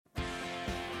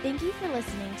Thank you for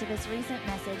listening to this recent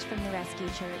message from the Rescue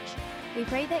Church. We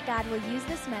pray that God will use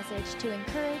this message to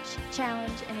encourage,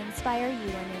 challenge, and inspire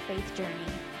you on your faith journey.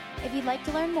 If you'd like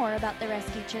to learn more about the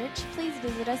Rescue Church, please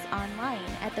visit us online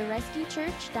at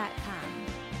therescuechurch.com.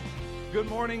 Good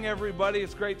morning, everybody.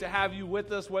 It's great to have you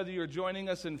with us, whether you're joining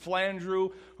us in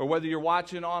Flandreau or whether you're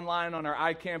watching online on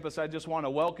our iCampus. I just want to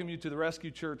welcome you to the Rescue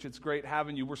Church. It's great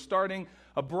having you. We're starting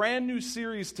a brand new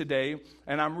series today,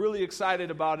 and I'm really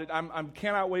excited about it. I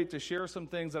cannot wait to share some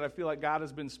things that I feel like God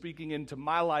has been speaking into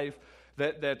my life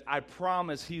that I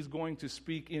promise He's going to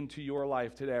speak into your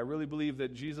life today. I really believe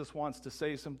that Jesus wants to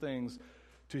say some things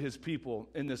to His people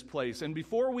in this place. And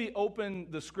before we open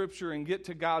the scripture and get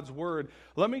to God's word,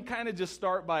 let me kind of just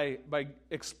start by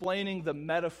explaining the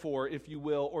metaphor, if you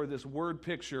will, or this word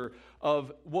picture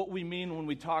of what we mean when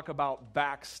we talk about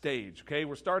backstage. Okay,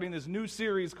 we're starting this new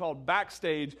series called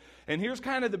Backstage, and here's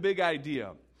kind of the big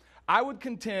idea. I would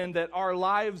contend that our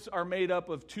lives are made up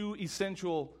of two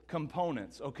essential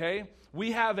components, okay?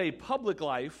 We have a public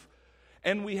life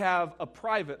and we have a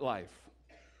private life.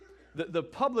 The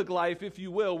public life, if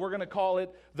you will, we're going to call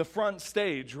it the front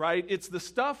stage, right? It's the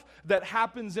stuff that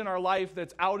happens in our life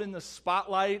that's out in the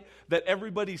spotlight, that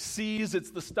everybody sees.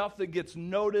 It's the stuff that gets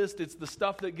noticed. It's the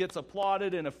stuff that gets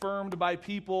applauded and affirmed by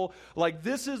people. Like,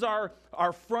 this is our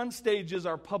front stage is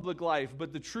our public life.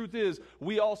 But the truth is,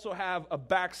 we also have a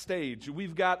backstage.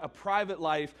 We've got a private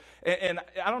life. And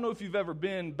I don't know if you've ever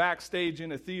been backstage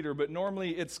in a theater, but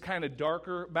normally it's kind of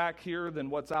darker back here than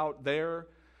what's out there.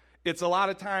 It's a lot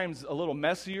of times a little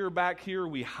messier back here.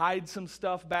 We hide some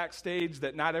stuff backstage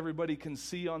that not everybody can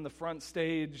see on the front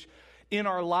stage. In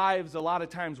our lives, a lot of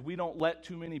times we don't let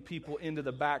too many people into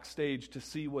the backstage to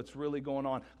see what's really going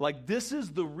on. Like, this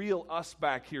is the real us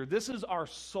back here. This is our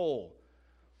soul.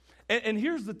 And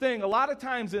here's the thing. A lot of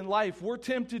times in life, we're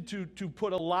tempted to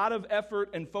put a lot of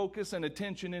effort and focus and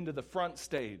attention into the front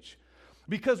stage.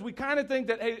 Because we kind of think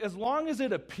that, hey, as long as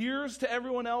it appears to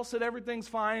everyone else that everything's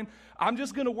fine, I'm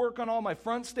just going to work on all my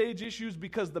front stage issues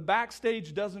because the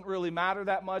backstage doesn't really matter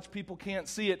that much. People can't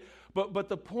see it. But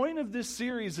the point of this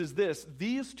series is this.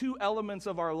 These two elements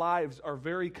of our lives are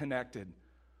very connected.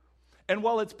 And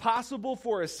while it's possible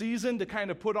for a season to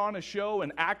kind of put on a show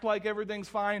and act like everything's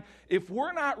fine, if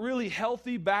we're not really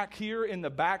healthy back here in the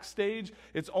backstage,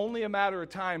 it's only a matter of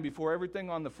time before everything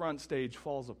on the front stage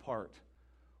falls apart.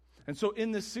 And so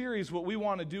in this series, what we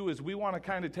want to do is we want to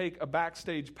kind of take a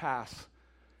backstage pass.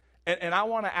 And I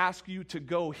want to ask you to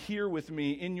go here with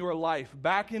me in your life,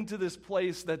 back into this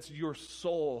place that's your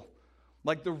soul,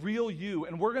 like the real you.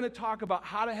 And we're going to talk about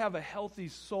how to have a healthy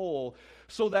soul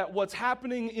so that what's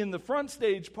happening in the front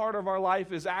stage part of our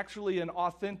life is actually an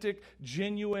authentic,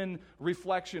 genuine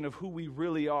reflection of who we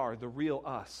really are, the real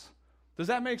us. Does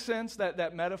that make sense,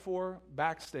 that metaphor?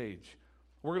 Backstage.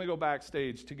 We're going to go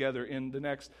backstage together in the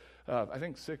next, I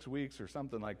think, 6 weeks or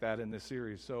something like that in this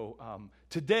series. So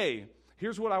today,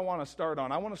 here's what I want to start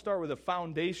on. I want to start with a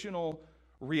foundational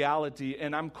reality,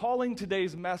 and I'm calling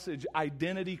today's message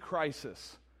Identity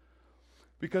Crisis.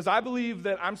 Because I believe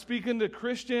that I'm speaking to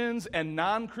Christians and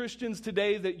non-Christians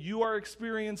today that you are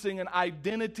experiencing an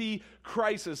identity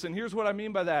crisis. And here's what I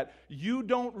mean by that. You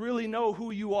don't really know who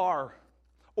you are.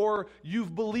 Or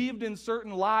you've believed in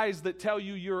certain lies that tell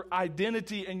you your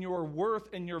identity and your worth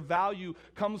and your value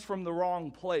comes from the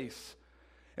wrong place.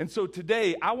 And so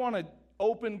today, I want to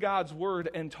open God's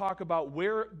word and talk about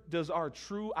where does our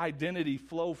true identity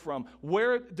flow from?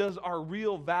 Where does our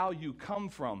real value come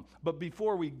from? But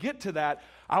before we get to that,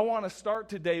 I want to start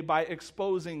today by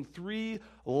exposing 3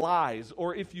 lies,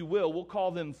 or if you will, we'll call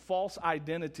them false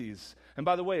identities. And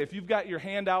by the way, if you've got your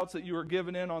handouts that you were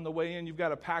given in on the way in, you've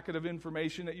got a packet of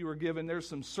information that you were given, there's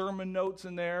some sermon notes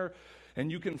in there, and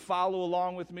you can follow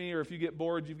along with me, or if you get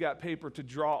bored, you've got paper to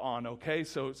draw on, okay?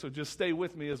 So just stay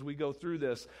with me as we go through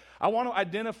this. I want to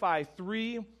identify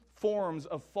 3 forms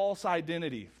of false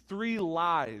identity, 3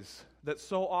 lies that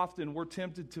so often we're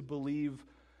tempted to believe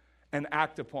and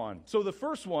act upon. So the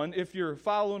first one, if you're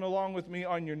following along with me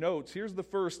on your notes, here's the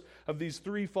first of these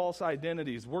 3 false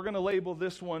identities. We're going to label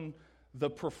this one the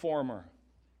performer.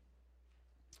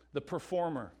 The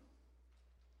performer.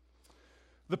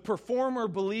 The performer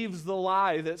believes the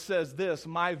lie that says this: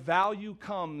 my value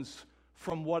comes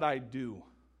from what I do.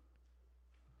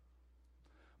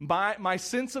 My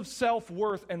sense of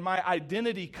self-worth and my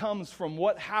identity comes from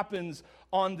what happens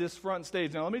on this front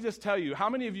stage. Now, let me just tell you, how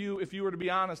many of you, if you were to be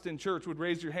honest in church, would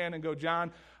raise your hand and go,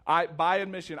 John, by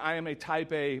admission, I am a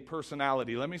type A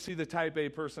personality. Let me see the type A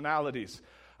personalities.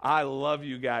 I love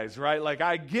you guys, right? Like,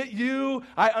 I get you,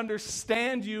 I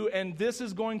understand you, and this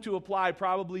is going to apply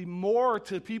probably more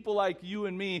to people like you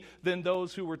and me than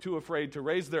those who were too afraid to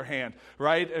raise their hand,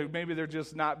 right? Or maybe they're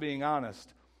just not being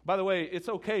honest. By the way, it's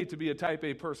okay to be a type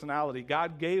A personality.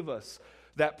 God gave us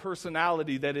that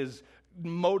personality that is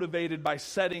motivated by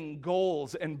setting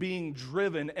goals and being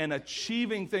driven and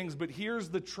achieving things, but here's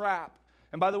the trap.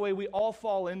 And by the way, we all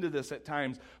fall into this at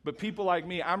times, but people like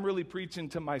me, I'm really preaching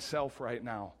to myself right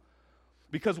now.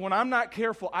 Because when I'm not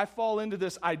careful, I fall into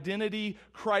this identity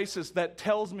crisis that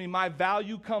tells me my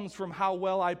value comes from how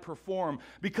well I perform.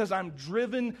 Because I'm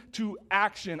driven to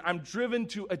action. I'm driven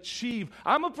to achieve.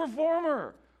 I'm a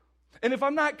performer. And if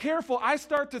I'm not careful, I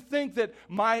start to think that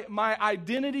my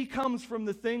identity comes from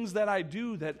the things that I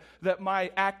do, that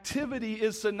my activity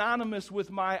is synonymous with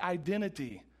my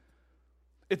identity.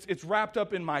 It's wrapped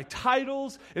up in my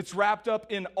titles. It's wrapped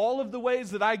up in all of the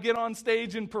ways that I get on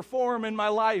stage and perform in my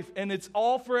life. And it's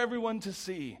all for everyone to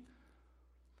see.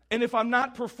 And if I'm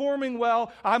not performing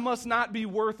well, I must not be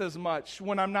worth as much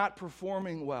when I'm not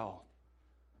performing well.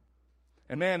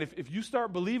 And man, if you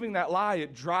start believing that lie,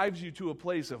 it drives you to a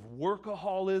place of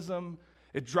workaholism.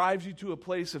 It drives you to a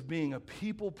place of being a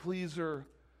people pleaser.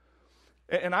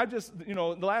 And I just,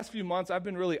 the last few months, I've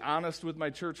been really honest with my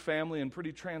church family and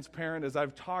pretty transparent as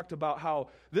I've talked about how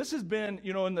this has been,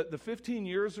 in the 15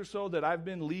 years or so that I've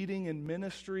been leading in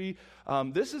ministry,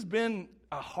 this has been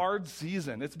a hard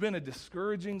season. It's been a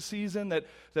discouraging season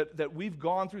that we've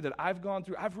gone through, that I've gone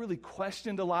through. I've really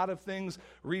questioned a lot of things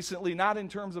recently, not in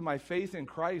terms of my faith in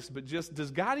Christ, but just,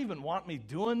 does God even want me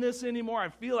doing this anymore? I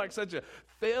feel like such a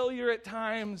failure at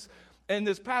times. And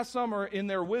this past summer, in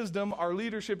their wisdom, our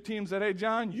leadership team said, hey,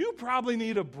 John, you probably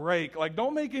need a break. Like,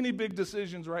 don't make any big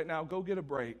decisions right now. Go get a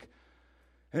break.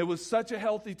 And it was such a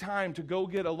healthy time to go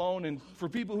get alone. And for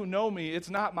people who know me, it's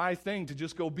not my thing to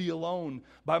just go be alone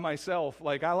by myself.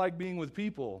 Like, I like being with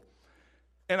people.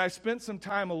 And I spent some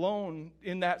time alone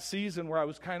in that season where I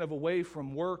was kind of away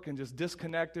from work and just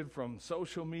disconnected from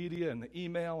social media and the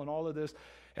email and all of this.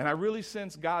 And I really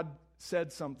sensed God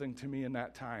said something to me in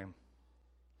that time.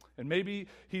 And maybe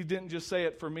he didn't just say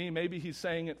it for me. Maybe he's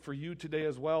saying it for you today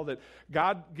as well, that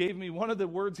God gave me, one of the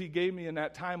words he gave me in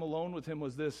that time alone with him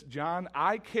was this: John,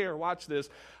 I care, watch this,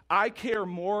 I care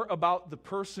more about the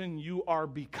person you are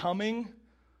becoming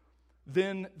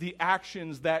than the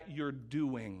actions that you're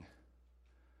doing.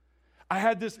 I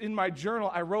had this in my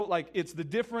journal. I wrote, it's the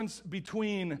difference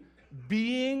between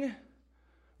being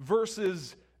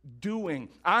versus doing.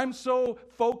 I'm so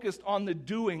focused on the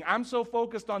doing. I'm so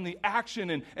focused on the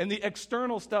action and the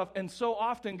external stuff. And so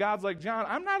often God's like, John,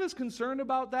 I'm not as concerned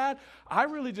about that. I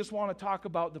really just want to talk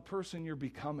about the person you're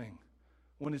becoming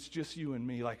when it's just you and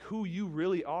me, like who you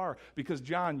really are. Because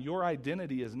John, your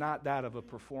identity is not that of a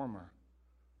performer.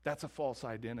 That's a false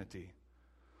identity.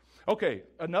 Okay,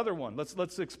 another one.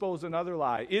 Let's expose another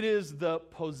lie. It is the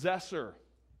possessor.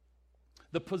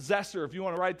 The possessor, if you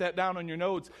want to write that down on your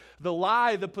notes, the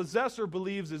lie the possessor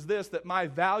believes is this, that my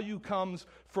value comes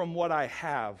from what I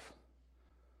have.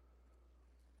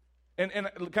 And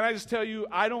can I just tell you,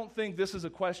 I don't think this is a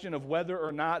question of whether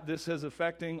or not this is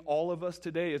affecting all of us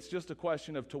today. It's just a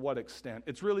question of to what extent.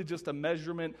 It's really just a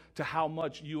measurement to how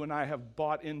much you and I have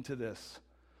bought into this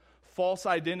false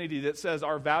identity that says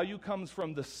our value comes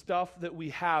from the stuff that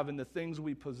we have and the things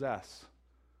we possess.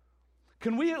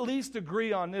 Can we at least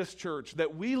agree on this, church,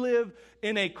 that we live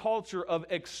in a culture of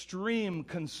extreme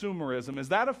consumerism? Is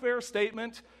that a fair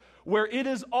statement? Where it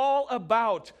is all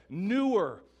about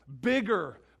newer,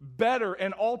 bigger, better,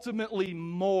 and ultimately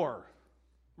more.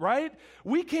 Right?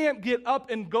 We can't get up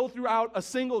and go throughout a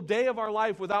single day of our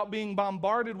life without being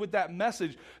bombarded with that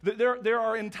message. There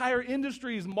are entire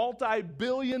industries,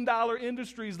 multi-billion-dollar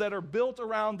industries that are built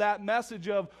around that message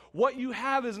of what you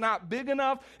have is not big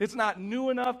enough, it's not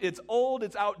new enough, it's old,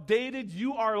 it's outdated,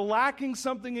 you are lacking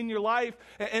something in your life,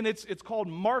 and it's called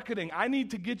marketing. I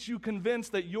need to get you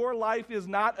convinced that your life is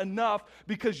not enough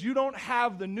because you don't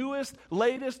have the newest,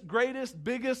 latest, greatest,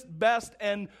 biggest, best,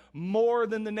 and more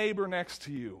than the neighbor next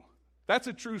to you. That's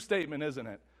a true statement, isn't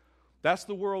it? That's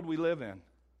the world we live in.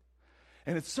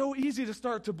 And it's so easy to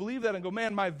start to believe that and go,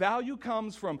 man, my value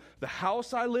comes from the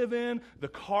house I live in, the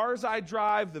cars I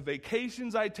drive, the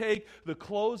vacations I take, the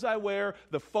clothes I wear,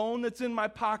 the phone that's in my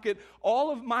pocket.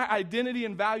 All of my identity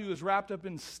and value is wrapped up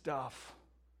in stuff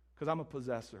because I'm a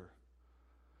possessor.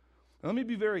 Now, let me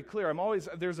be very clear.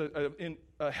 There's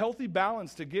a healthy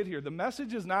balance to get here. The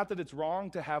message is not that it's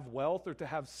wrong to have wealth or to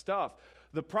have stuff.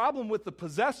 The problem with the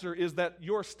possessor is that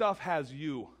your stuff has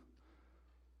you.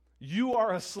 You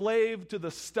are a slave to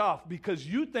the stuff because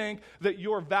you think that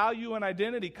your value and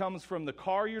identity comes from the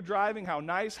car you're driving, how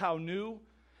nice, how new.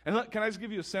 And can I just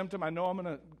give you a symptom? I know I'm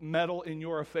going to meddle in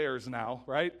your affairs now,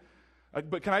 right?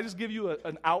 But can I just give you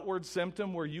an outward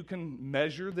symptom where you can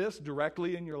measure this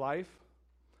directly in your life?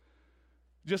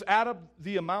 Just add up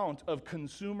the amount of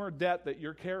consumer debt that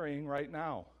you're carrying right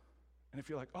now. And if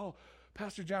you're like, oh,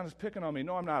 Pastor John is picking on me.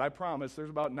 No, I'm not. I promise. There's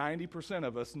about 90%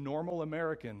 of us normal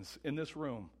Americans in this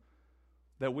room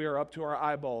that we are up to our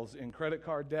eyeballs in credit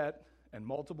card debt and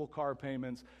multiple car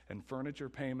payments and furniture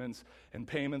payments and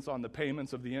payments on the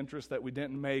payments of the interest that we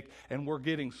didn't make, and we're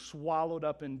getting swallowed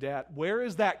up in debt. Where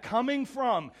is that coming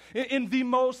from? In the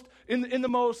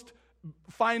most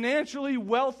financially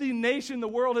wealthy nation the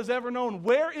world has ever known,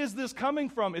 where is this coming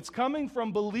from? It's coming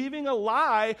from believing a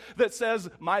lie that says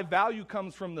my value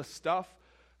comes from the stuff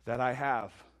that I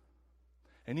have.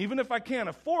 And even if I can't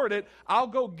afford it, I'll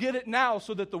go get it now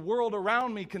so that the world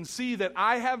around me can see that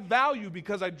I have value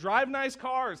because I drive nice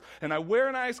cars and I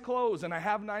wear nice clothes and I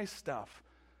have nice stuff.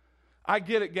 I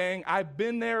get it, gang. I've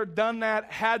been there, done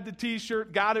that, had the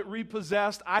t-shirt, got it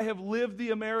repossessed. I have lived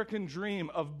the American dream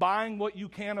of buying what you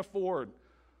can't afford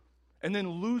and then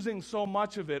losing so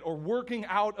much of it or working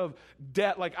out of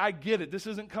debt. Like, I get it. This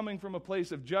isn't coming from a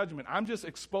place of judgment. I'm just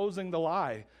exposing the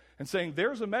lie and saying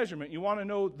there's a measurement. You want to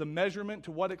know the measurement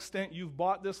to what extent you've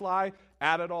bought this lie?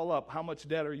 Add it all up. How much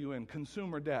debt are you in?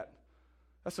 Consumer debt.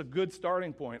 That's a good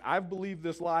starting point. I've believed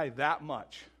this lie that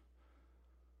much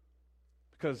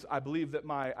because I believe that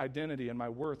my identity and my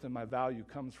worth and my value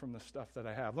comes from the stuff that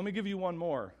I have. Let me give you one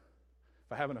more.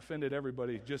 If I haven't offended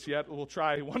everybody just yet, we'll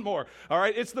try one more. All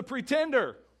right, it's the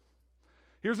pretender.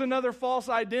 Here's another false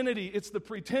identity. It's the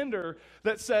pretender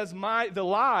that says the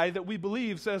lie that we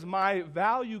believe says my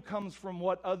value comes from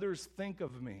what others think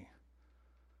of me.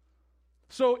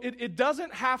 So it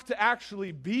doesn't have to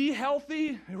actually be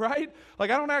healthy, right?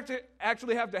 Like, I don't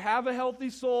actually have to have a healthy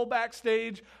soul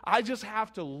backstage. I just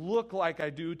have to look like I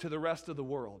do to the rest of the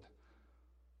world.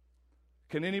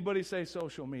 Can anybody say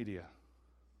social media?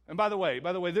 And by the way,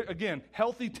 there, again,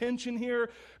 healthy tension here,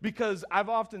 because I've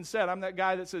often said, I'm that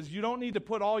guy that says you don't need to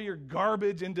put all your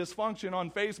garbage and dysfunction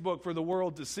on Facebook for the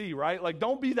world to see, right? Like,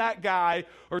 don't be that guy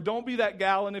or don't be that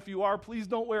gal, and if you are, please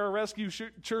don't wear a Rescue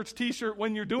Church t-shirt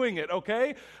when you're doing it,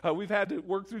 okay? We've had to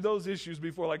work through those issues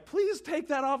before, like, please take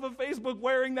that off of Facebook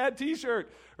wearing that t-shirt,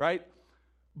 right?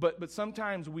 But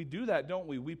sometimes we do that, don't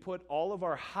we? We put all of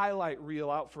our highlight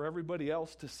reel out for everybody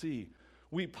else to see.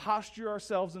 We posture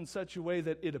ourselves in such a way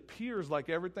that it appears like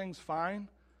everything's fine,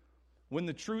 when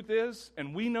the truth is,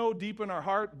 and we know deep in our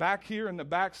heart, back here in the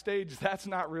backstage, that's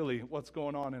not really what's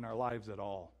going on in our lives at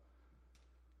all.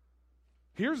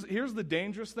 Here's the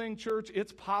dangerous thing, church.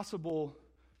 It's possible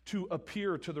to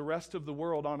appear to the rest of the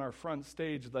world on our front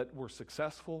stage that we're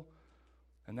successful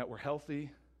and that we're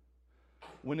healthy,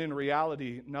 when in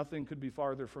reality, nothing could be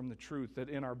farther from the truth, that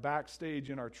in our backstage,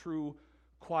 in our true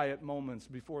quiet moments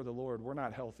before the Lord, we're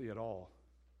not healthy at all.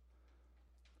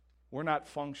 We're not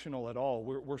functional at all.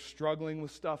 We're struggling with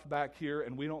stuff back here,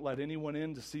 and we don't let anyone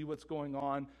in to see what's going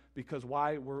on, because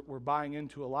why? We're buying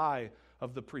into a lie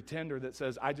of the pretender that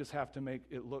says, I just have to make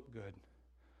it look good.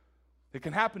 It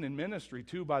can happen in ministry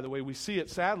too, by the way. We see it,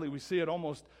 sadly, we see it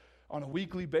almost on a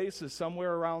weekly basis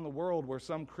somewhere around the world, where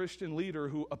some Christian leader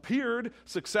who appeared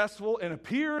successful and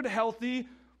appeared healthy,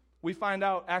 we find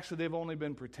out actually they've only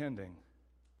been pretending.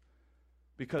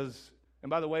 Because, and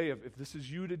by the way, if this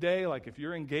is you today, like if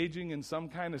you're engaging in some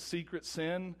kind of secret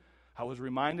sin, I was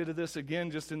reminded of this again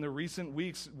just in the recent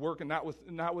weeks, working not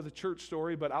with a church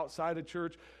story, but outside of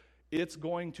church. It's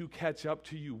going to catch up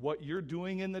to you. What you're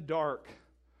doing in the dark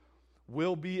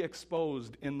will be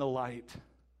exposed in the light.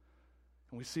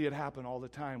 And we see it happen all the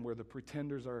time where the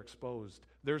pretenders are exposed.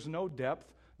 There's no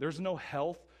depth. There's no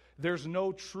health. There's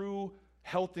no true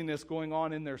healthiness going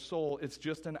on in their soul. It's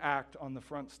just an act on the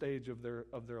front stage of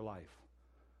their life.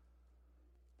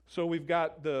 So we've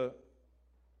got the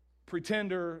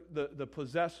pretender, the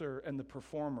possessor, and the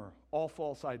performer, all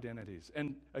false identities.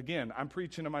 And again, I'm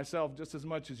preaching to myself just as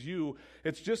much as you.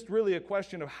 It's just really a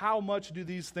question of how much do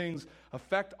these things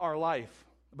affect our life.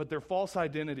 But they're false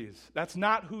identities. That's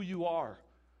not who you are.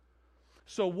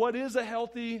 So what is a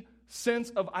healthy sense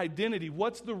of identity?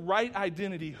 What's the right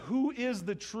identity? Who is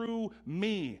the true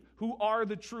me? Who are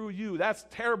the true you? That's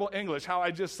terrible English, how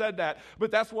I just said that,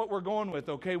 but that's what we're going with,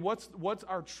 okay? What's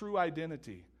our true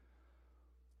identity?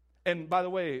 And by the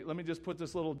way, let me just put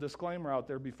this little disclaimer out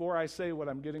there before I say what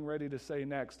I'm getting ready to say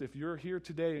next. If you're here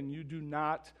today and you do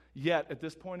not yet, at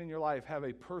this point in your life, have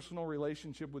a personal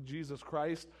relationship with Jesus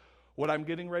Christ, what I'm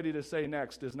getting ready to say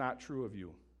next is not true of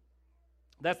you.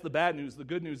 That's the bad news. The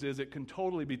good news is it can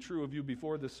totally be true of you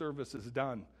before the service is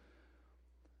done.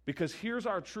 Because here's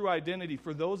our true identity.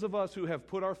 For those of us who have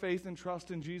put our faith and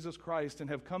trust in Jesus Christ and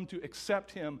have come to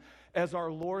accept him as our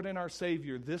Lord and our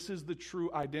Savior, this is the true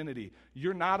identity.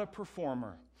 You're not a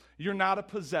performer. You're not a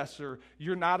possessor.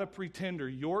 You're not a pretender.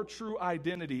 Your true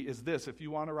identity is this, if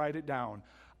you want to write it down.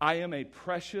 I am a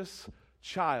precious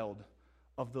child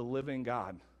of the living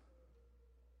God.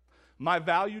 My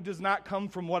value does not come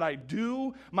from what I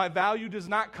do. My value does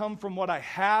not come from what I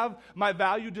have. My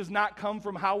value does not come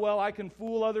from how well I can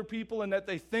fool other people and that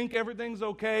they think everything's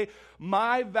okay.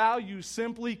 My value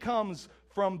simply comes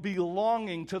from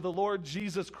belonging to the Lord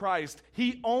Jesus Christ.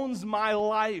 He owns my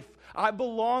life. I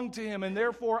belong to him, and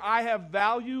therefore I have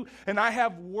value and I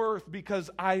have worth because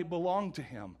I belong to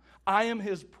him. I am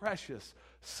his precious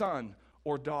son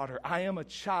or daughter. I am a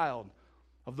child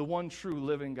of the one true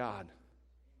living God.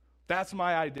 That's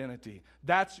my identity.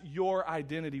 That's your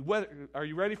identity. Are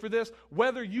you ready for this?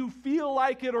 Whether you feel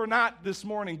like it or not this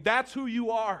morning, that's who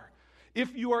you are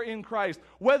if you are in Christ.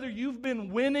 Whether you've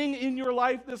been winning in your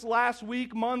life this last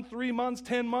week, month, 3 months,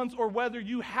 10 months, or whether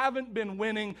you haven't been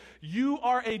winning, you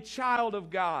are a child of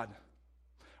God.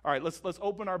 All right, let's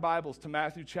open our Bibles to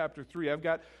Matthew chapter 3. I've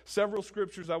got several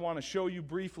scriptures I want to show you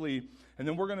briefly, and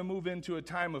then we're going to move into a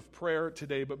time of prayer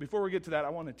today. But before we get to that, I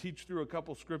want to teach through a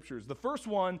couple scriptures. The first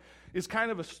one is kind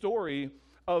of a story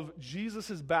of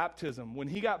Jesus' baptism. When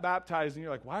he got baptized, and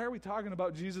you're like, why are we talking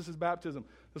about Jesus' baptism?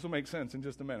 This will make sense in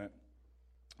just a minute.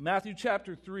 Matthew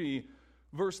chapter 3,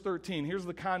 verse 13. Here's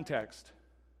the context.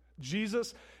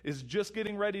 Jesus is just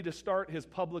getting ready to start his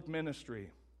public ministry.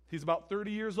 He's about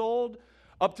 30 years old.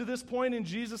 Up to this point in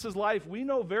Jesus' life, we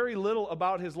know very little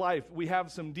about his life. We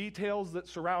have some details that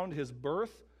surround his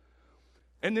birth.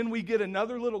 And then we get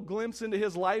another little glimpse into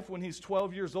his life when he's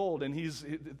 12 years old, and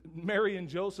Mary and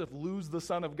Joseph lose the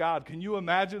Son of God. Can you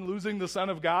imagine losing the Son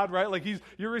of God, right? Like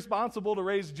you're responsible to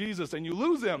raise Jesus, and you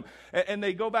lose him. And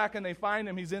they go back and they find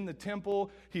him. He's in the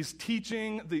temple. He's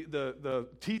teaching the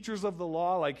teachers of the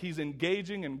law. Like he's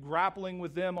engaging and grappling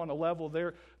with them on a level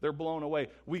they're blown away.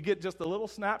 We get just a little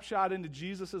snapshot into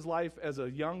Jesus' life as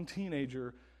a young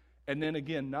teenager, and then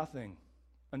again, nothing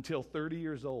until 30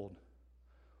 years old.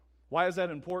 Why is that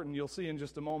important? You'll see in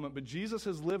just a moment. But Jesus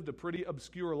has lived a pretty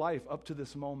obscure life up to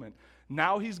this moment.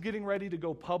 Now he's getting ready to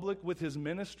go public with his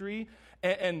ministry,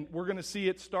 and we're going to see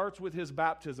it starts with his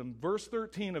baptism. Verse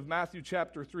 13 of Matthew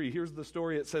chapter 3, here's the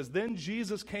story. It says, Then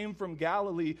Jesus came from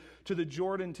Galilee to the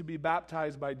Jordan to be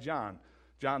baptized by John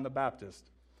the Baptist.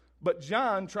 But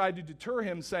John tried to deter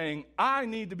him, saying, I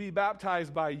need to be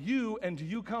baptized by you, and do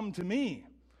you come to me?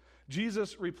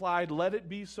 Jesus replied, Let it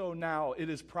be so now. It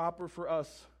is proper for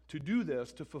us to do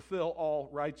this, to fulfill all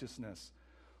righteousness.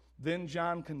 Then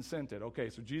John consented. Okay,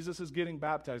 so Jesus is getting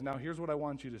baptized. Now here's what I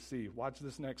want you to see. Watch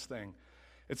this next thing.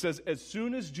 It says, as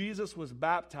soon as Jesus was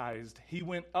baptized, he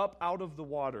went up out of the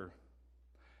water.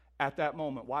 At that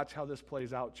moment, watch how this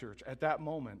plays out, church. At that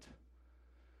moment,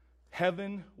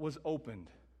 heaven was opened.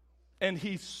 And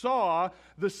he saw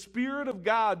the Spirit of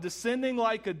God descending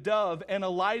like a dove and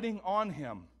alighting on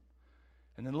him.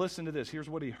 And then listen to this. Here's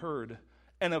what he heard.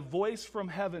 And a voice from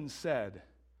heaven said,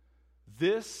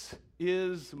 This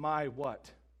is my what?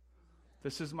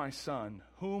 This is my Son,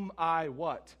 whom I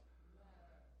what?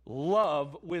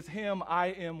 Love. With him I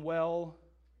am well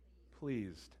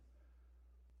pleased.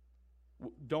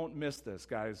 Don't miss this,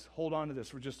 guys. Hold on to this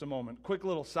for just a moment. Quick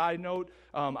little side note.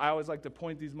 I always like to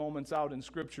point these moments out in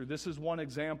Scripture. This is one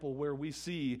example where we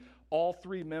see all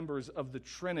three members of the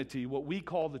Trinity, what we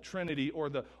call the Trinity, or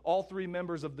all three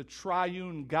members of the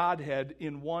triune Godhead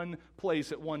in one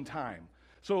place at one time.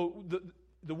 So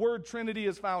the word Trinity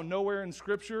is found nowhere in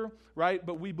Scripture, right?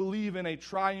 But we believe in a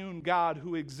triune God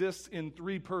who exists in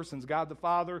three persons, God the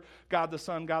Father, God the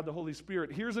Son, God the Holy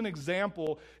Spirit. Here's an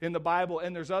example in the Bible,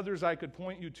 and there's others I could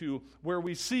point you to, where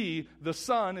we see the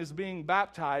Son is being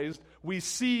baptized. We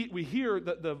hear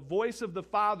the voice of the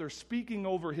Father speaking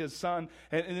over his Son,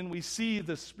 and then we see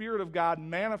the Spirit of God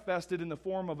manifested in the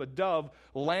form of a dove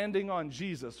landing on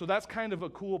Jesus. So that's kind of a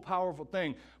cool, powerful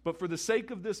thing. But for the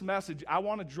sake of this message, I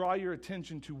want to draw your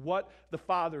attention to what the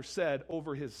Father said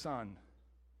over his Son.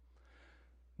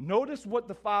 Notice what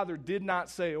the Father did not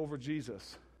say over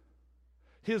Jesus.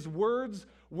 His words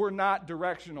were not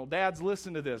directional. Dads,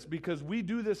 listen to this, because we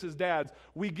do this as dads.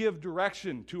 We give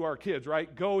direction to our kids,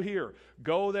 right? Go here,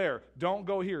 go there, don't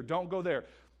go here, don't go there.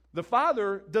 The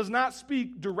Father does not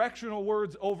speak directional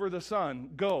words over the Son,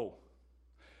 go.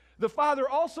 The Father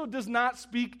also does not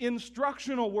speak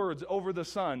instructional words over the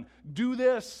Son, do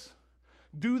this.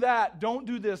 Do that, don't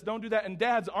do this, don't do that. And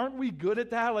dads, aren't we good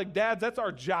at that? Like dads, that's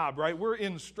our job, right? We're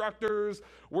instructors,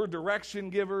 we're direction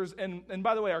givers. And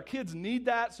by the way, our kids need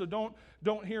that, so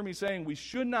don't hear me saying we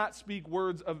should not speak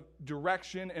words of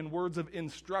direction and words of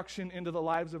instruction into the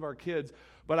lives of our kids.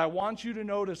 But I want you to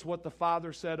notice what the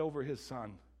Father said over his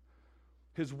Son.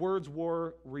 His words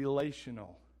were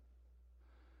relational.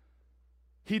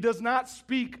 He does not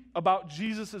speak about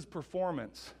Jesus'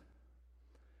 performance.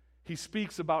 He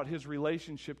speaks about his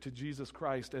relationship to Jesus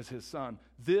Christ as his Son.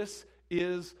 This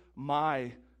is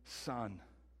my Son.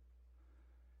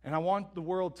 And I want the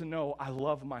world to know I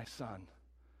love my Son.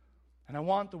 And I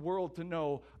want the world to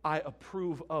know I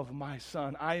approve of my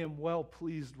Son. I am well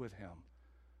pleased with him.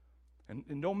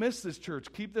 And don't miss this,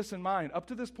 church. Keep this in mind. Up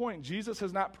to this point, Jesus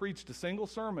has not preached a single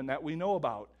sermon that we know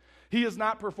about. He has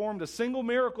not performed a single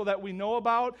miracle that we know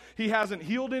about. He hasn't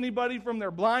healed anybody from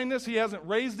their blindness. He hasn't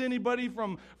raised anybody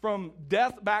from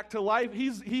death back to life.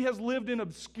 He has lived in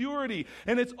obscurity.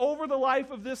 And it's over the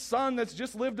life of this Son that's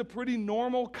just lived a pretty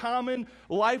normal, common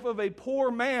life of a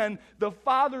poor man. The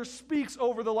Father speaks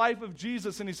over the life of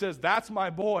Jesus, and he says, that's my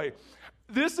boy.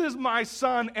 This is my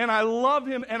Son, and I love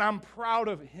him, and I'm proud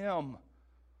of him.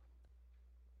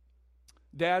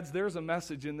 Dads, there's a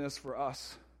message in this for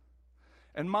us.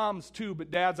 And moms too,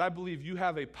 but dads, I believe you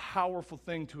have a powerful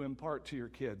thing to impart to your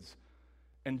kids.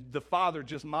 And the Father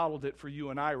just modeled it for you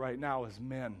and I right now as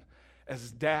men,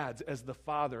 as dads, as the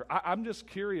Father. I'm just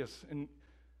curious, and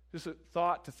just a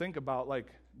thought to think about, like,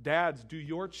 dads, do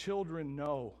your children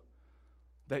know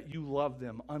that you love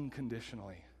them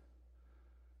unconditionally?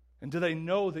 And do they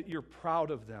know that you're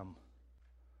proud of them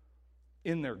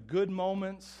in their good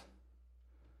moments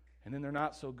and in their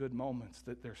not so good moments,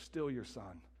 that they're still your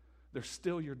son, they're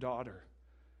still your daughter,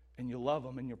 and you love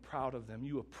them and you're proud of them,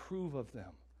 you approve of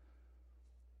them?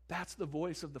 That's the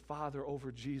voice of the Father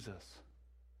over Jesus.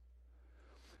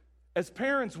 As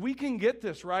parents, we can get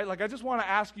this, right? Like, I just want to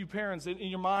ask you parents, in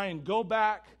your mind, go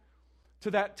back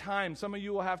to that time. Some of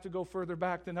you will have to go further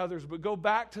back than others, but go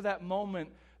back to that moment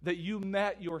that you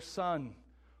met your son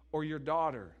or your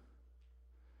daughter.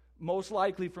 Most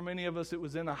likely for many of us, it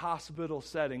was in a hospital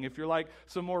setting. If you're like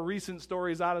some more recent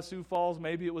stories out of Sioux Falls,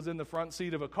 maybe it was in the front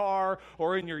seat of a car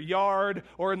or in your yard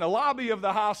or in the lobby of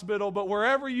the hospital. But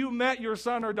wherever you met your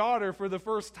son or daughter for the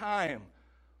first time,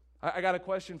 I got a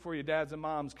question for you, dads and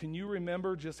moms. Can you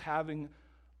remember just having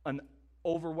an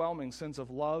overwhelming sense of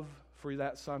love for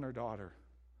that son or daughter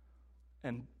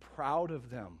and proud of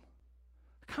them?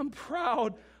 I'm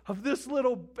proud of this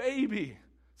little baby.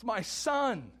 It's my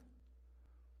son.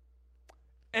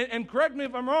 And correct me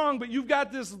if I'm wrong, but you've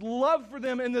got this love for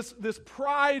them and this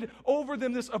pride over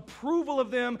them, this approval of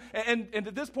them. And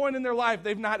at this point in their life,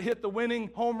 they've not hit the winning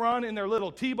home run in their little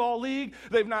T-ball league.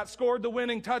 They've not scored the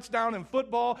winning touchdown in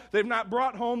football. They've not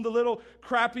brought home the little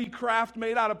crappy craft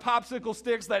made out of popsicle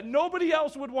sticks that nobody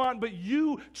else would want, but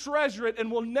you treasure it and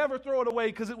will never throw it away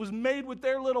because it was made with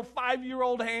their little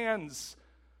 5-year-old hands.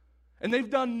 And they've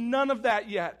done none of that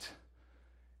yet.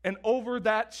 And over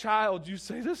that child, you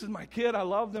say, this is my kid, I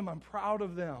love them, I'm proud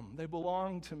of them, they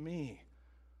belong to me.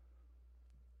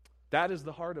 That is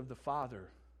the heart of the Father.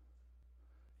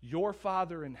 Your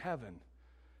Father in heaven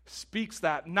speaks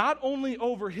that not only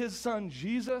over his Son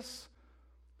Jesus,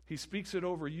 he speaks it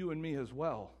over you and me as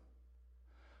well.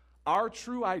 Our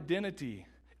true identity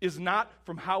is not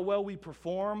from how well we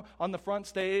perform on the front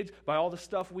stage, by all the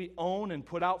stuff we own and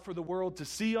put out for the world to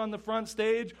see on the front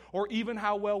stage, or even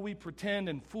how well we pretend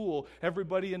and fool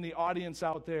everybody in the audience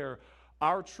out there.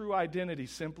 Our true identity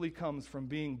simply comes from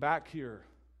being back here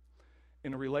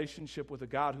in a relationship with a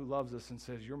God who loves us and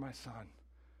says, you're my son,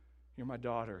 you're my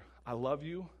daughter. I love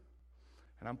you,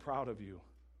 and I'm proud of you.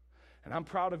 And I'm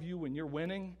proud of you when you're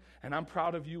winning, and I'm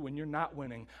proud of you when you're not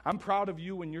winning. I'm proud of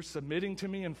you when you're submitting to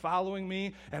me and following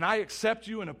me, and I accept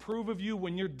you and approve of you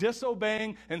when you're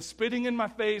disobeying and spitting in my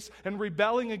face and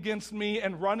rebelling against me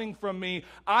and running from me.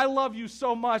 I love you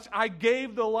so much, I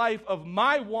gave the life of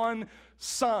my one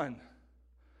son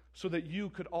so that you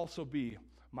could also be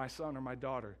my son or my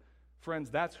daughter.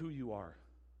 Friends, that's who you are.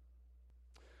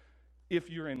 If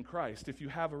you're in Christ, if you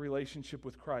have a relationship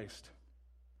with Christ.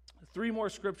 3 more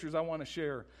scriptures I want to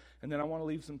share, and then I want to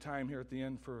leave some time here at the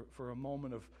end for a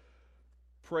moment of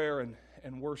prayer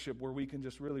and worship where we can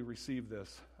just really receive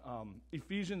this.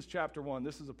 Ephesians chapter 1,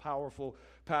 this is a powerful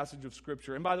passage of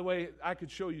Scripture. And by the way, I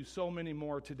could show you so many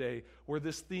more today where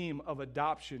this theme of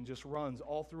adoption just runs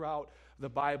all throughout the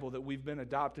Bible, that we've been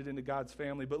adopted into God's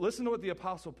family. But listen to what the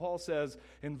Apostle Paul says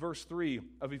in verse 3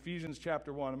 of Ephesians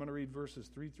chapter 1. I'm going to read verses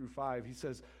 3 through 5. He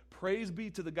says, "Praise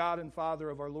be to the God and Father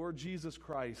of our Lord Jesus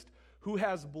Christ, who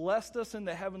has blessed us in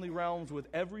the heavenly realms with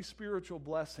every spiritual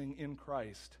blessing in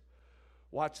Christ.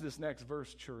 Watch this next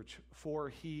verse, church. For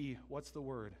he, what's the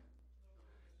word?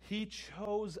 He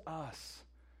chose us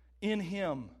in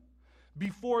him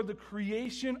before the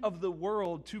creation of the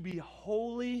world to be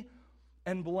holy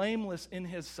and blameless in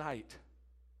his sight.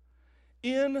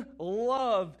 In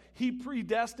love, he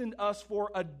predestined us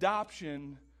for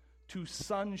adoption to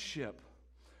sonship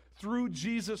through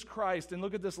Jesus Christ. And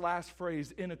look at this last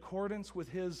phrase, in accordance with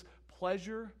his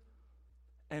pleasure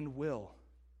and will.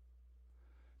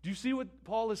 Do you see what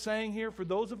Paul is saying here? For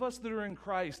those of us that are in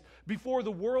Christ, before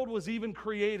the world was even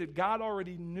created, God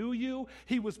already knew you,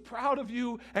 he was proud of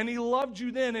you, and he loved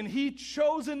you then, and he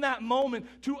chose in that moment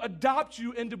to adopt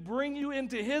you and to bring you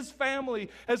into his family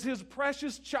as his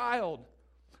precious child.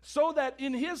 So that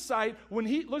in his sight, when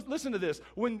listen to this,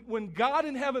 when God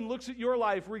in heaven looks at your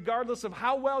life, regardless of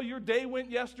how well your day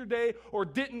went yesterday or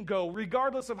didn't go,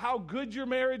 regardless of how good your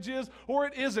marriage is or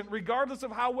it isn't, regardless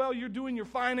of how well you're doing your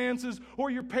finances or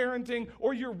your parenting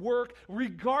or your work,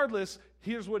 regardless,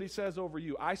 here's what he says over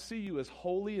you. I see you as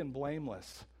holy and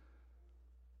blameless.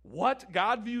 What?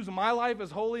 God views my life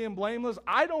as holy and blameless?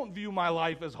 I don't view my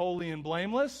life as holy and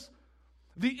blameless.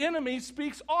 The enemy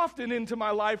speaks often into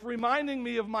my life, reminding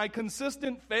me of my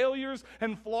consistent failures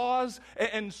and flaws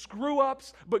and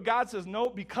screw-ups. But God says, no,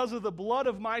 because of the blood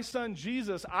of my son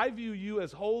Jesus, I view you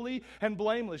as holy and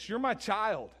blameless. You're my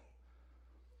child.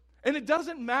 And it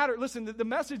doesn't matter. Listen, the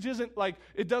message isn't like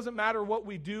it doesn't matter what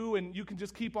we do and you can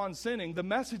just keep on sinning. The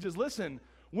message is, listen,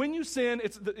 when you sin,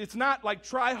 it's not like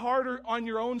try harder on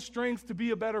your own strength to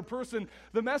be a better person.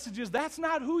 The message is that's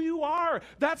not who you are.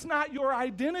 That's not your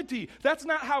identity. That's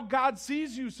not how God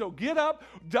sees you. So get up,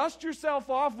 dust yourself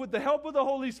off with the help of the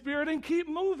Holy Spirit and keep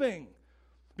moving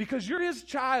because you're his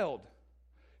child.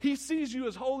 He sees you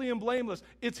as holy and blameless.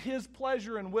 It's his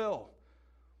pleasure and will,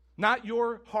 not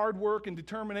your hard work and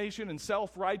determination and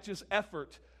self-righteous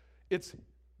effort. It's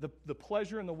the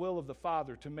pleasure and the will of the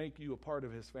Father to make you a part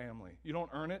of his family. You don't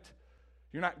earn it.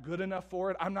 You're not good enough for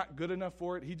it. I'm not good enough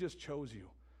for it. He just chose you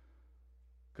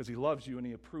because he loves you and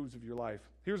he approves of your life.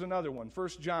 Here's another one, 1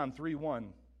 John 3:1.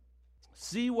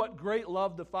 See what great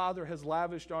love the Father has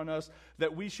lavished on us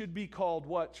that we should be called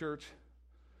what, church?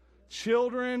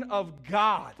 Children of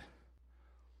God.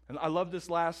 And I love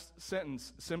this last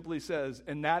sentence. Simply says,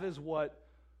 and that is what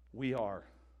we are.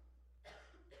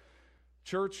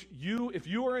 Church, if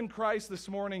you are in Christ this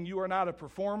morning, you are not a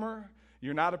performer,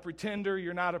 you're not a pretender,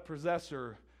 you're not a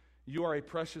possessor. You are a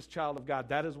precious child of God.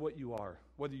 That is what you are,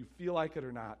 whether you feel like it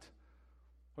or not.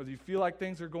 Whether you feel like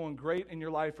things are going great in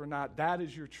your life or not, that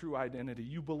is your true identity.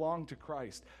 You belong to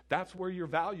Christ. That's where your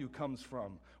value comes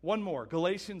from. One more,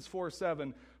 Galatians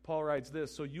 4:7, Paul writes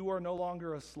this, so you are no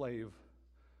longer a slave.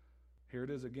 Here it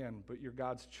is again, but you're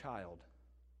God's child.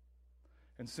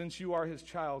 And since you are his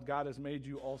child, God has made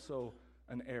you also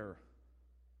an heir.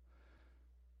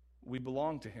 We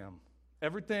belong to him.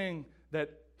 Everything that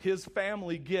his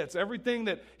family gets, everything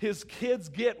that his kids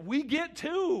get, we get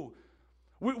too.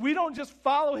 We don't just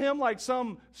follow him like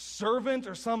some servant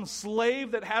or some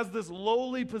slave that has this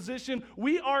lowly position.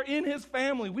 We are in his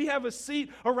family. We have a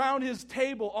seat around his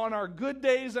table on our good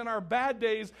days and our bad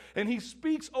days, and he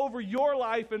speaks over your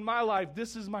life and my life.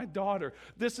 This is my daughter.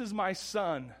 This is my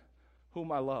son,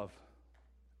 whom I love,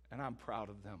 and I'm proud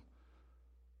of them.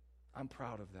 I'm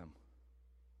proud of them.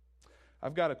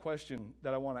 I've got a question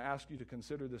that I want to ask you to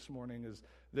consider this morning is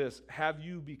this. Have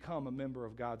you become a member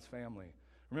of God's family?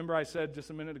 Remember I said just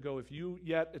a minute ago, if you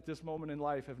yet at this moment in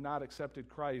life have not accepted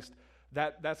Christ,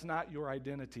 that's not your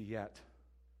identity yet.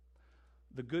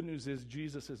 The good news is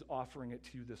Jesus is offering it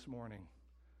to you this morning.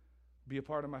 Be a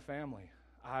part of my family.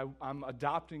 I'm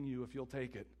adopting you if you'll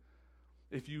take it.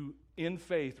 If you, in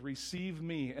faith, receive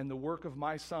me and the work of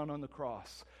my Son on the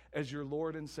cross as your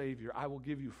Lord and Savior, I will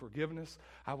give you forgiveness,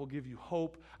 I will give you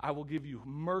hope, I will give you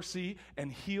mercy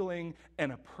and healing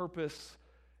and a purpose,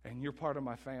 and you're part of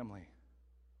my family.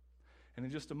 And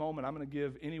in just a moment, I'm going to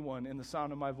give anyone in the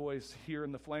sound of my voice here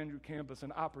in the Flandreau campus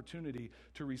an opportunity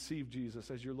to receive Jesus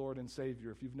as your Lord and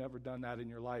Savior if you've never done that in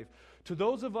your life. To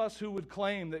those of us who would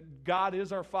claim that God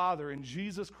is our Father and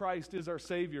Jesus Christ is our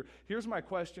Savior, here's my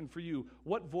question for you.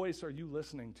 What voice are you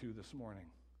listening to this morning?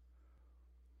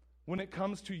 When it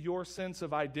comes to your sense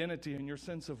of identity and your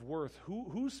sense of worth,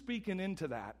 who's speaking into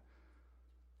that?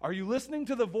 Are you listening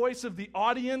to the voice of the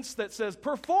audience that says,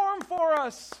 perform for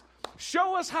us?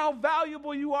 Show us how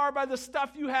valuable you are by the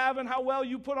stuff you have and how well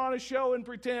you put on a show and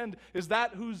pretend. Is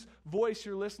that whose voice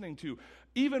you're listening to?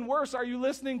 Even worse, are you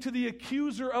listening to the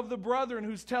accuser of the brethren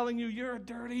who's telling you you're a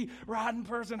dirty, rotten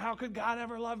person? How could God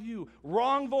ever love you?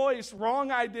 Wrong voice, wrong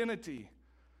identity.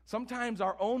 Sometimes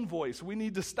our own voice we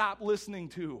need to stop listening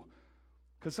to,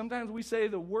 because sometimes we say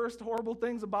the worst horrible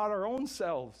things about our own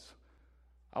selves.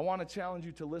 I want to challenge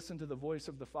you to listen to the voice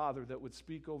of the Father that would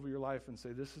speak over your life and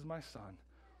say, this is my son,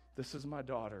 this is my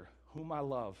daughter, whom I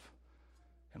love,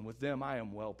 and with them I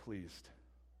am well pleased.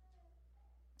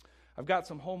 I've got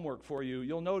some homework for you.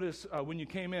 You'll notice when you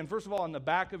came in, first of all, on the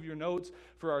back of your notes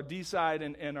for our D-side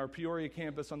and our Peoria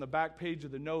campus, on the back page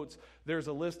of the notes, there's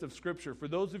a list of Scripture. For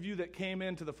those of you that came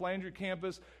into the Flandre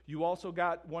campus, you also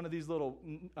got one of these little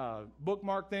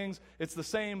bookmark things. It's the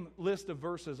same list of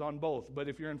verses on both. But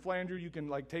if you're in Flandre, you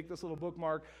can take this little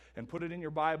bookmark and put it in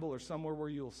your Bible or somewhere where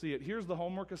you'll see it. Here's the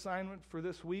homework assignment for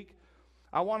this week.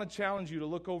 I want to challenge you to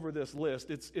look over this list.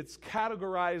 It's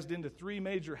categorized into 3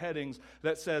 major headings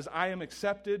that says, I am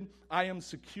accepted, I am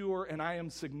secure, and I am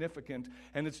significant.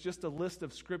 And it's just a list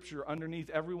of Scripture underneath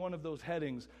every one of those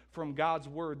headings from God's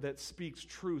Word that speaks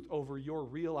truth over your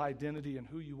real identity and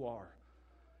who you are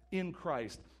in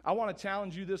Christ. I want to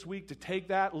challenge you this week to take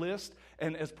that list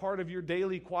and, as part of your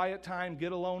daily quiet time,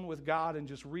 get alone with God and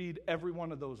just read every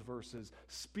one of those verses.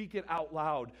 Speak it out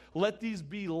loud. Let these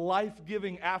be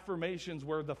life-giving affirmations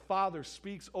where the Father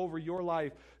speaks over your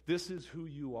life. This is who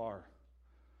you are.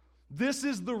 This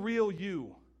is the real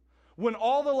you. When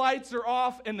all the lights are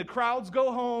off and the crowds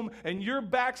go home and you're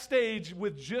backstage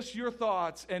with just your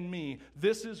thoughts and me,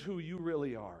 this is who you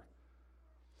really are.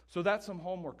 So that's some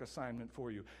homework assignment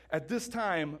for you. At this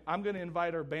time, I'm going to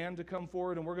invite our band to come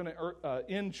forward, and we're going to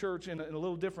end church in a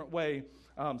little different way.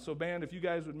 So band, if you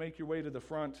guys would make your way to the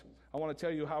front, I want to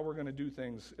tell you how we're going to do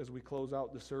things as we close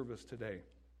out the service today.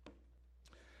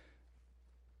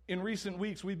 In recent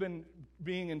weeks, we've been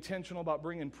being intentional about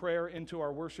bringing prayer into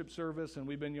our worship service, and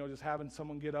we've been just having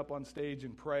someone get up on stage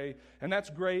and pray. And that's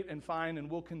great and fine, and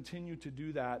we'll continue to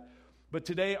do that. But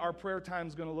today, our prayer time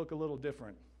is going to look a little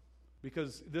different,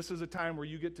 because this is a time where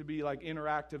you get to be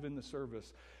interactive in the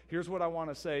service. Here's what I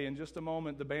want to say. In just a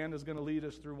moment, the band is going to lead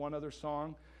us through one other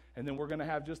song, and then we're going to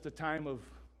have just a time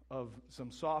of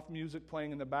some soft music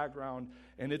playing in the background,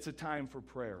 and it's a time for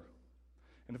prayer.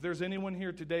 And if there's anyone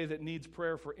here today that needs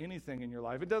prayer for anything in your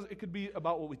life, it could be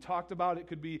about what we talked about. It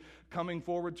could be coming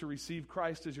forward to receive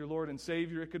Christ as your Lord and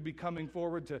Savior. It could be coming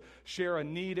forward to share a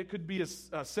need. It could be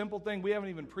a simple thing we haven't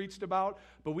even preached about,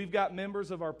 but we've got members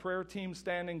of our prayer team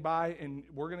standing by, and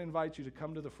we're going to invite you to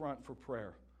come to the front for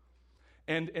prayer.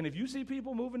 And if you see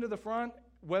people moving to the front,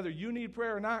 whether you need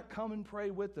prayer or not, come and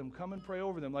pray with them. Come and pray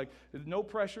over them. There's no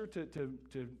pressure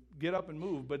to get up and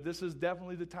move, but this is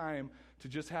definitely the time to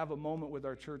just have a moment with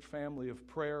our church family of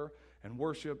prayer and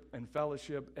worship and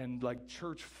fellowship and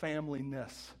church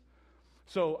familyness.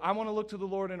 So I want to look to the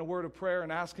Lord in a word of prayer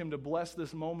and ask Him to bless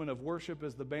this moment of worship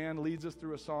as the band leads us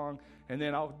through a song, and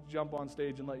then I'll jump on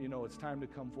stage and let you know it's time to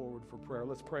come forward for prayer.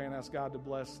 Let's pray and ask God to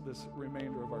bless this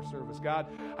remainder of our service. God,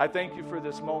 I thank you for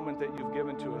this moment that you've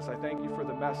given to us. I thank you for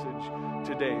the message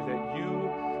today, that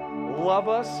you love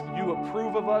us, you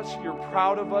approve of us, you're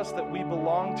proud of us, that we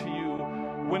belong to you.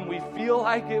 When we feel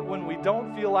like it, when we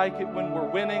don't feel like it, when we're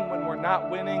winning, when we're not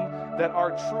winning, that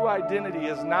our true identity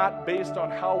is not based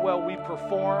on how well we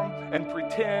perform and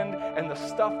pretend and the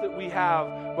stuff that we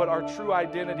have, but our true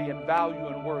identity and value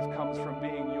and worth comes from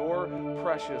being your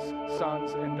precious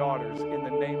sons and daughters in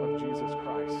the name of Jesus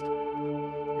Christ.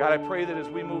 God, I pray that as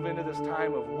we move into this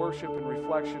time of worship and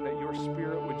reflection, that your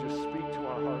Spirit would just speak to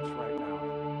our hearts right now.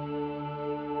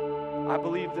 I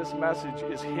believe this message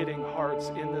is hitting hearts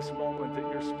in this moment,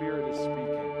 that your Spirit is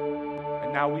speaking.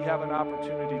 And now we have an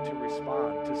opportunity to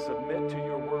respond, to submit to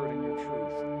your word and your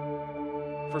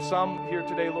truth. For some here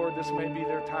today, Lord, this may be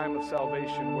their time of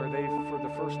salvation, where they, for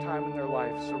the first time in their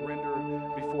life, surrender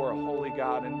before a holy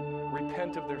God and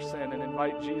repent of their sin and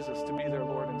invite Jesus to be their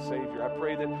Lord and Savior. I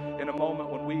pray that in a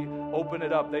moment when we open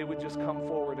it up, they would just come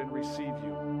forward and receive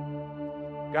you.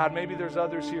 God, maybe there's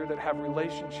others here that have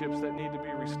relationships that need to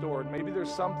be restored. Maybe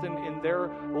there's something in their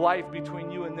life between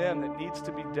you and them that needs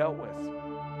to be dealt with.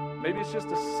 Maybe it's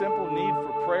just a simple need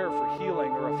for prayer for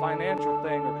healing, or a financial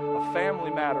thing, or a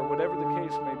family matter, whatever the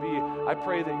case may be. I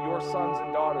pray that your sons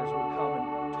and daughters would come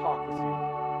and talk with you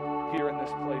here in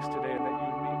this place today, and that you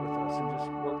would meet with us and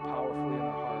just work powerfully in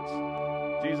our hearts.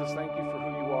 Jesus, thank you for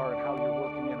who you are and how you're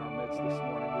working in our midst this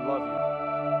morning. We love you.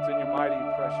 It's in your mighty,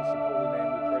 precious, and holy name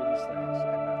we pray these things.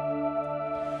 Amen.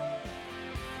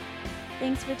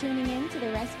 Thanks for tuning in to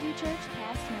the Rescue Church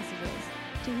Past Messages.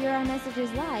 To hear our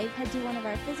messages live, head to one of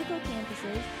our physical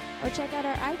campuses or check out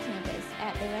our iCampus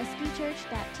at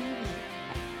therescuechurch.tv.